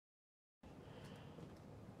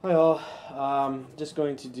Hi all, just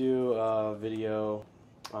going to do a video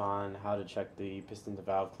on how to check the piston to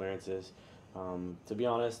valve clearances. To be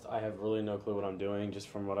honest, I have really no clue what I'm doing just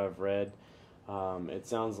from what I've read. It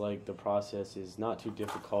sounds like the process is not too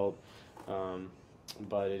difficult,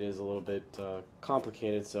 but it is a little bit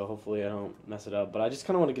complicated, so hopefully I don't mess it up. But I just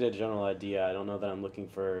kind of want to get a general idea. I don't know that I'm looking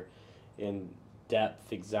for in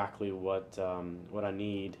depth exactly what I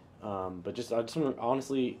need. But I just want to,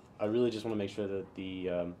 honestly, I really just want to make sure that the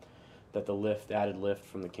added lift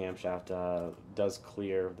from the camshaft does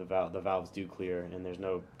clear, the valves do clear, and there's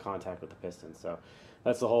no contact with the piston. So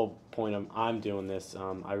that's the whole point of I'm doing this.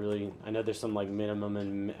 I know there's some like minimum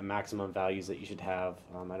and maximum values that you should have.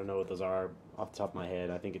 I don't know what those are off the top of my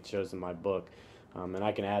head. I think it shows in my book, and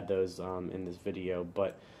I can add those in this video,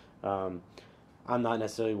 but I'm not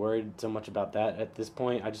necessarily worried so much about that at this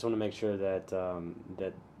point. I just want to make sure that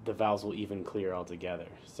the valves will even clear altogether.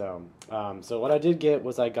 So what I did get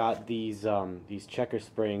was I got these checker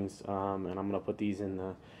springs, and I'm gonna put these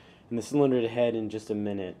in the cylinder head in just a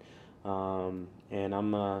minute. And then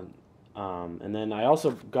I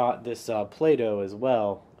also got this Play-Doh as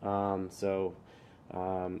well.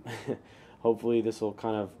 Hopefully this will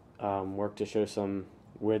kind of work to show some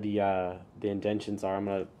where the indentions are. I'm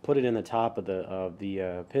gonna put it in the top of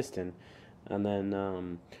the piston, and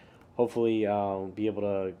then hopefully I'll be able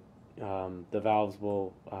to, the valves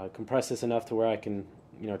will compress this enough to where I can,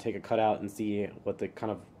 take a cutout and see what the kind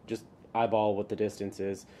of, just eyeball what the distance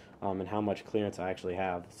is, and how much clearance I actually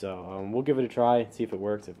have. So we'll give it a try, see if it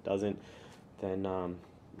works. If it doesn't, then you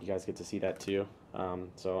guys get to see that too.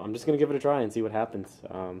 So I'm just going to give it a try and see what happens.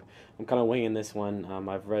 I'm kind of winging this one.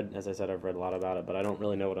 As I said, I've read a lot about it, but I don't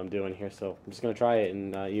really know what I'm doing here, so I'm just going to try it,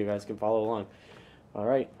 and you guys can follow along.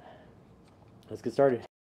 Alright, let's get started.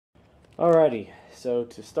 Alrighty, so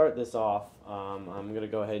to start this off, I'm going to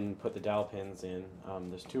go ahead and put the dowel pins in.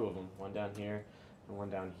 There's two of them, one down here and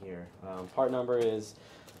one down here. Part number is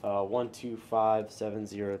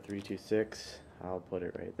 12570-326. I'll put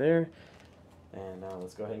it right there. And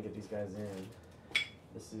let's go ahead and get these guys in.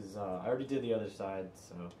 This is, I already did the other side,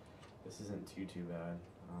 so this isn't too bad.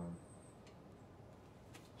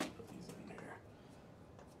 Just put these in here.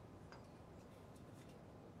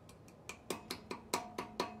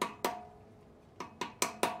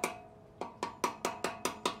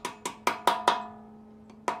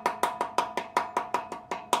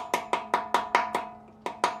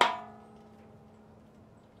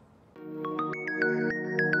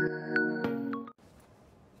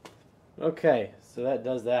 Okay, so that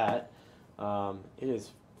does that. It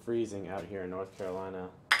is freezing out here in North Carolina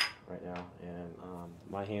right now, and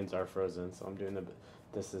my hands are frozen, so I'm doing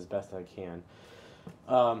this as best I can.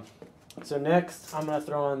 So next, I'm going to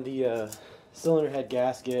throw on the cylinder head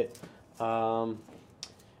gasket. I'm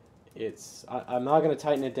not going to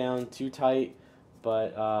tighten it down too tight,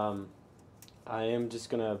 but I am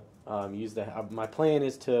just going to use my plan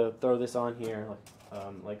is to throw this on here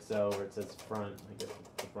like so, where it says front, I guess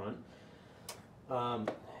the front.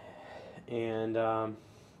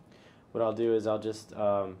 What I'll do is I'll just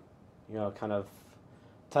kind of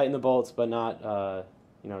tighten the bolts, but not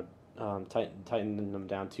tighten them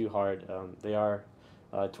down too hard. They are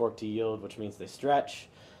torque to yield, which means they stretch.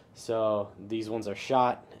 So these ones are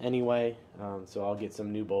shot anyway. So I'll get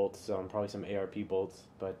some new bolts, probably some ARP bolts,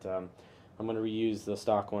 but I'm going to reuse the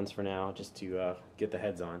stock ones for now, just to get the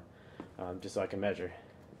heads on, just so I can measure.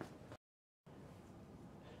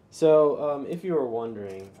 So, if you were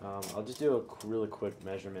wondering, I'll just do a really quick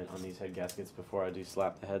measurement on these head gaskets before I do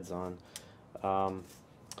slap the heads on.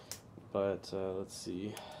 Let's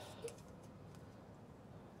see.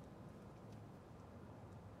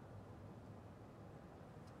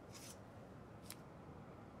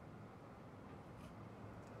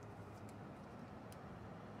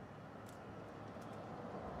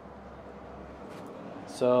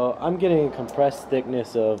 So, I'm getting a compressed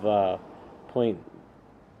thickness of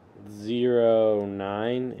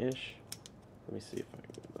 0.09-ish. Let me see if I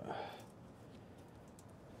can do that.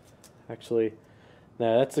 Actually,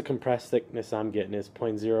 no, that's the compressed thickness I'm getting is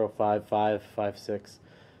 0.05556.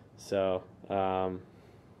 So, I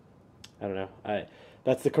don't know.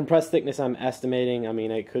 That's the compressed thickness I'm estimating. I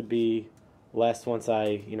mean, it could be less once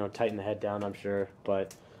I, tighten the head down, I'm sure,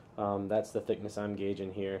 but that's the thickness I'm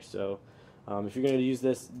gauging here. So, if you're going to use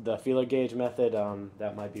the feeler gauge method,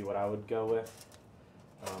 that might be what I would go with.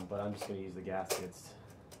 But I'm just going to use the gaskets,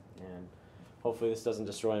 and hopefully this doesn't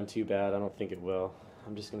destroy them too bad. I don't think it will.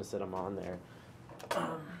 I'm just going to set them on there.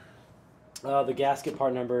 The gasket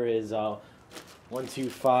part number is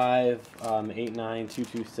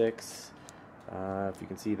 125-89226. If you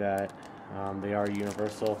can see that, they are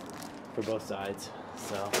universal for both sides.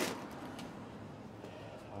 So,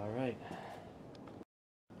 alright.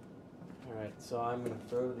 Alright, so I'm going to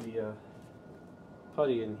throw the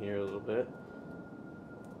putty in here a little bit.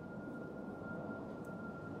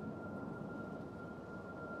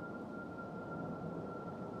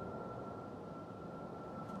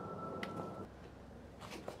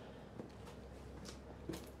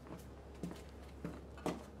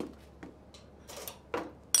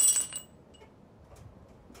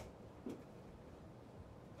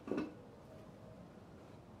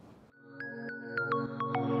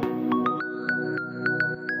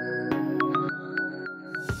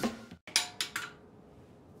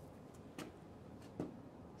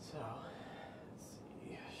 So, let's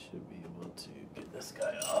see, I should be able to get this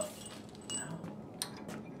guy off now.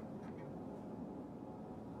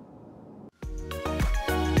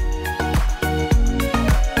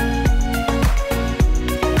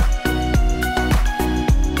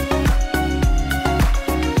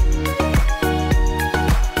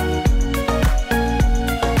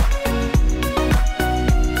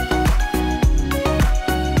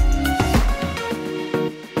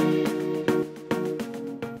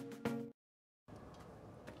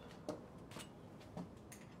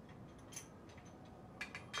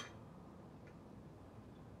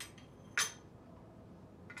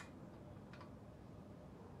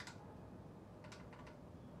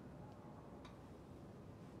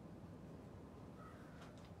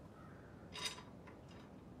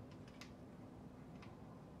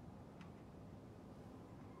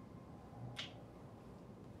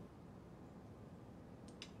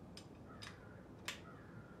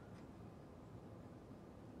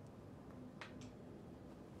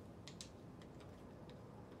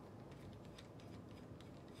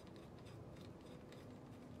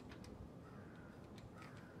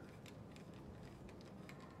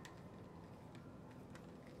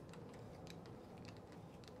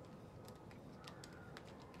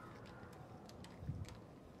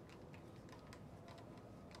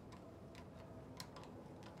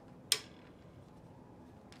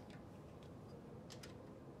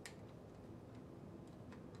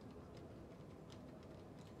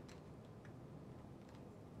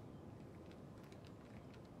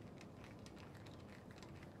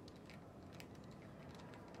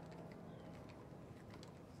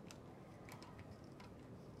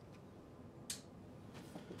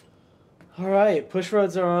 Alright, push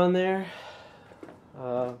rods are on there.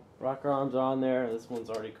 Rocker arms are on there. This one's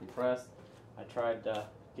already compressed. I tried to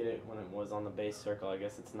get it when it was on the base circle. I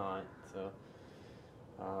guess it's not. So,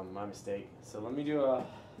 my mistake. So let me do a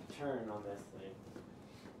turn on this thing.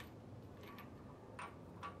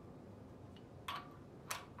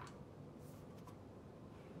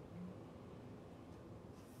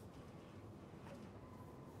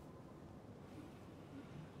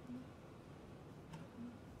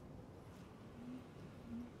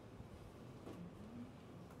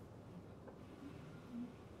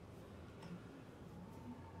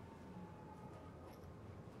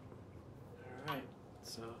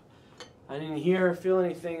 So I didn't hear or feel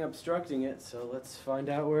anything obstructing it, so let's find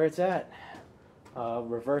out where it's at.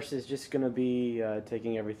 Reverse is just going to be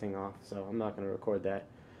taking everything off, so I'm not going to record that.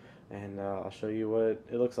 And I'll show you what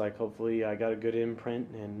it looks like. Hopefully I got a good imprint,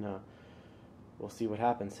 and we'll see what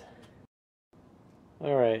happens.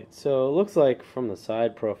 Alright, so it looks like from the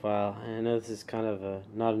side profile, and I know this is kind of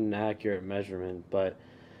not an accurate measurement, but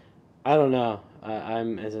I don't know.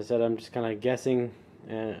 As I said, I'm just kind of guessing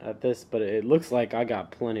at this, but it looks like I got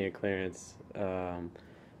plenty of clearance. I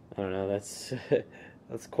don't know, that's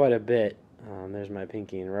that's quite a bit. There's my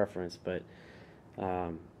pinky in reference, but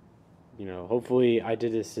you know, hopefully I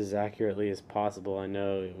did this as accurately as possible. I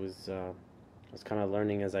know it was I was kind of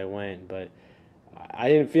learning as I went, but I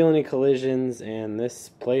didn't feel any collisions, and this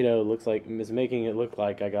Play-Doh looks like is making it look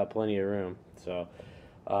like I got plenty of room. So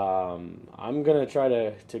I'm gonna try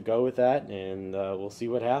to go with that, and we'll see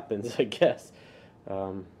what happens, I guess.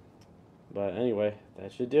 But anyway,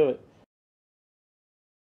 that should do it.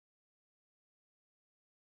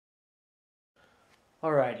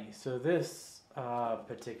 Alrighty, so this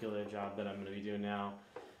particular job that I'm going to be doing now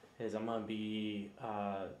is I'm going to be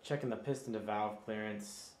checking the piston to valve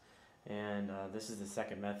clearance, and this is the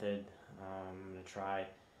second method I'm going to try.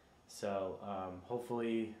 So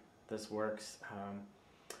hopefully this works.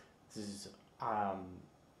 This is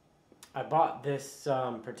I bought this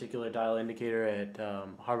particular dial indicator at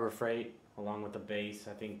Harbor Freight along with the base.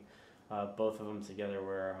 I think both of them together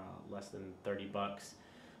were less than 30 bucks.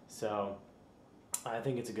 So I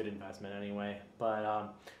think it's a good investment anyway.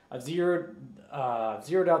 But I've zeroed out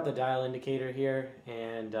the dial indicator here,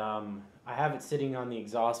 and I have it sitting on the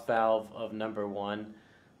exhaust valve of number 1.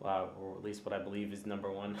 or at least what I believe is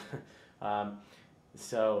number one.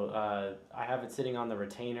 So I have it sitting on the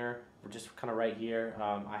retainer, just kind of right here.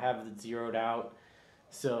 I have it zeroed out.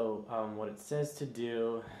 So what it says to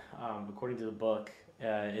do, according to the book,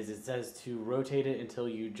 is it says to rotate it until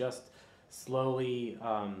you just slowly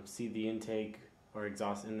see the intake or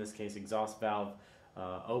exhaust, in this case exhaust valve,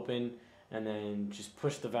 open, and then just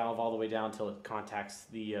push the valve all the way down until it contacts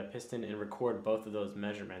the piston, and record both of those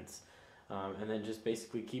measurements. And then just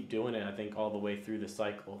basically keep doing it, I think, all the way through the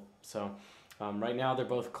cycle. So right now they're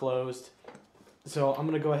both closed. So I'm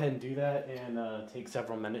going to go ahead and do that and take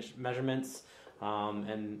several measurements.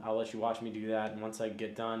 And I'll let you watch me do that. And once I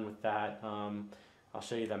get done with that, I'll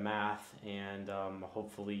show you the math, and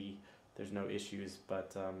hopefully there's no issues,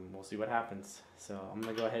 but we'll see what happens. So I'm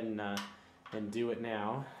going to go ahead and do it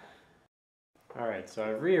now. Alright, so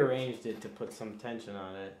I've rearranged it to put some tension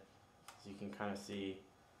on it, as you can kind of see.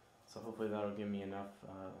 So hopefully that'll give me enough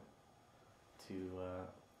to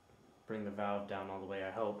bring the valve down all the way,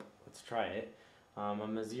 I hope. Let's try it. I'm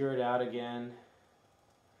going to zero it out again,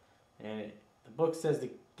 and the book says to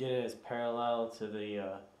get it as parallel to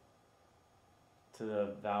the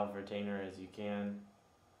valve retainer as you can,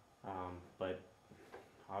 but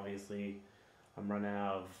obviously I'm running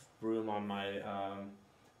out of room on my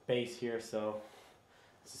base here, so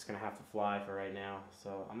it's just gonna have to fly for right now.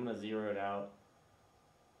 So I'm gonna zero it out.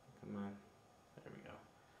 Come on, there we go.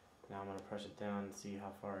 Now I'm gonna press it down and see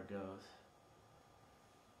how far it goes.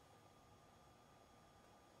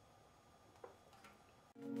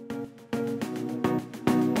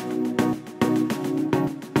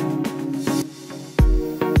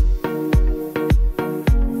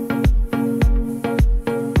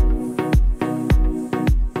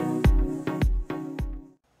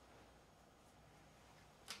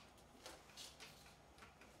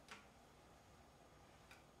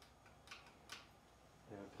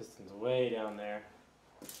 Piston's way down there.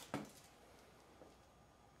 It's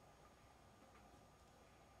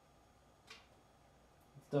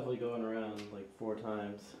definitely going around like 4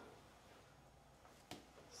 times.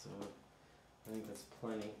 So I think that's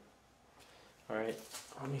plenty. Alright,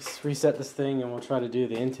 let me reset this thing and we'll try to do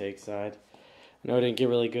the intake side. I know I didn't get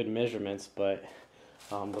really good measurements, but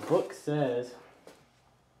the book says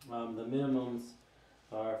the minimums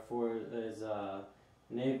are is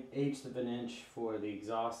an eighth of an inch for the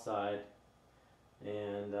exhaust side,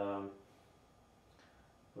 and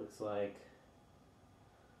looks like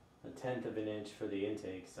a 1/10 of an inch for the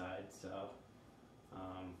intake side. So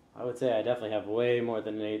I would say I definitely have way more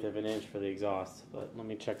than an 1/8 of an inch for the exhaust, but let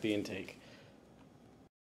me check the intake.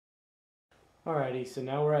 Alrighty, so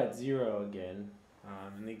now we're at 0 again,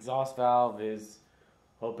 and the exhaust valve is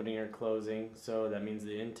opening or closing, so that means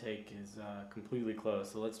the intake is completely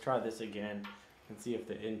closed. So let's try this again and see if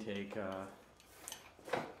the intake,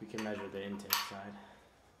 we can measure the intake side.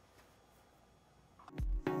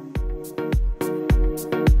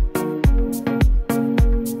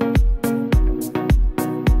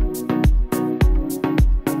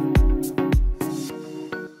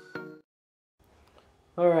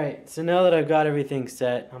 Alright, so now that I've got everything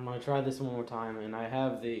set, I'm going to try this one more time, and I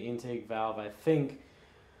have the intake valve, I think,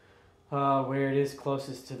 where it is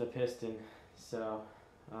closest to the piston. So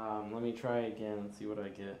let me try again and see what I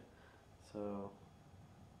get. So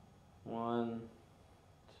 1,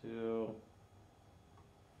 2,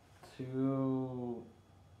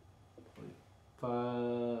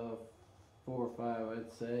 5, 4, 5,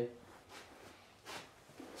 I'd say.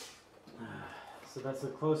 So that's the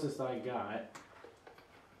closest I got.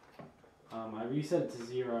 I reset it to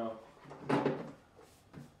 0.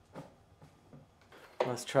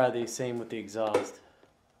 Let's try the same with the exhaust.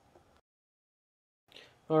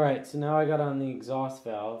 Alright, so now I got on the exhaust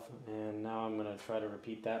valve, and now I'm going to try to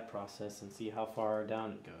repeat that process and see how far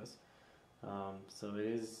down it goes. So it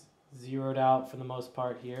is zeroed out for the most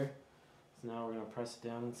part here. So now we're going to press it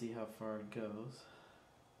down and see how far it goes.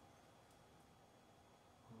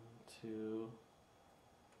 1, 2,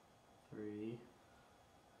 3.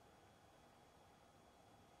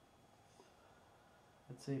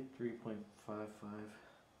 I'd say 3.55.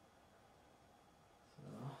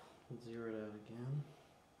 So zero it out again.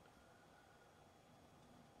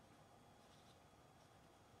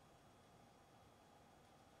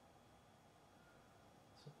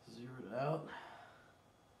 So zero it out.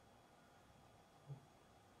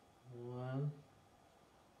 1,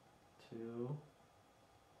 2.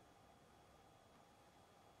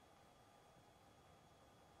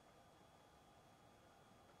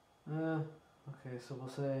 Okay, so we'll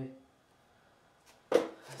say,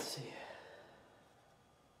 let's see.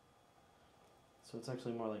 So it's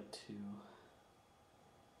actually more like 2.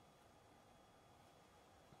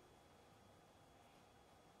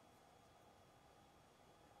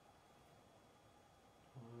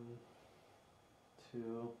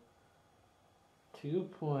 to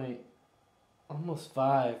almost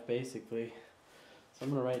 5 basically. So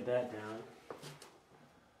I'm gonna write that down.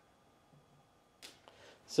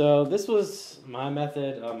 So this was my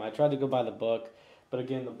method. I tried to go by the book, but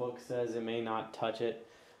again, the book says it may not touch it.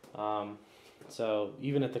 So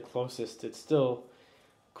even at the closest, it's still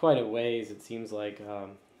quite a ways. It seems like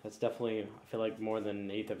that's definitely, I feel like, more than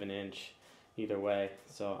 1/8 of an inch either way.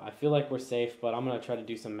 So I feel like we're safe, but I'm gonna try to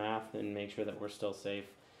do some math and make sure that we're still safe.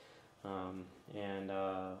 And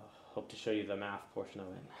hope to show you the math portion of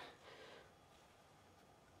it.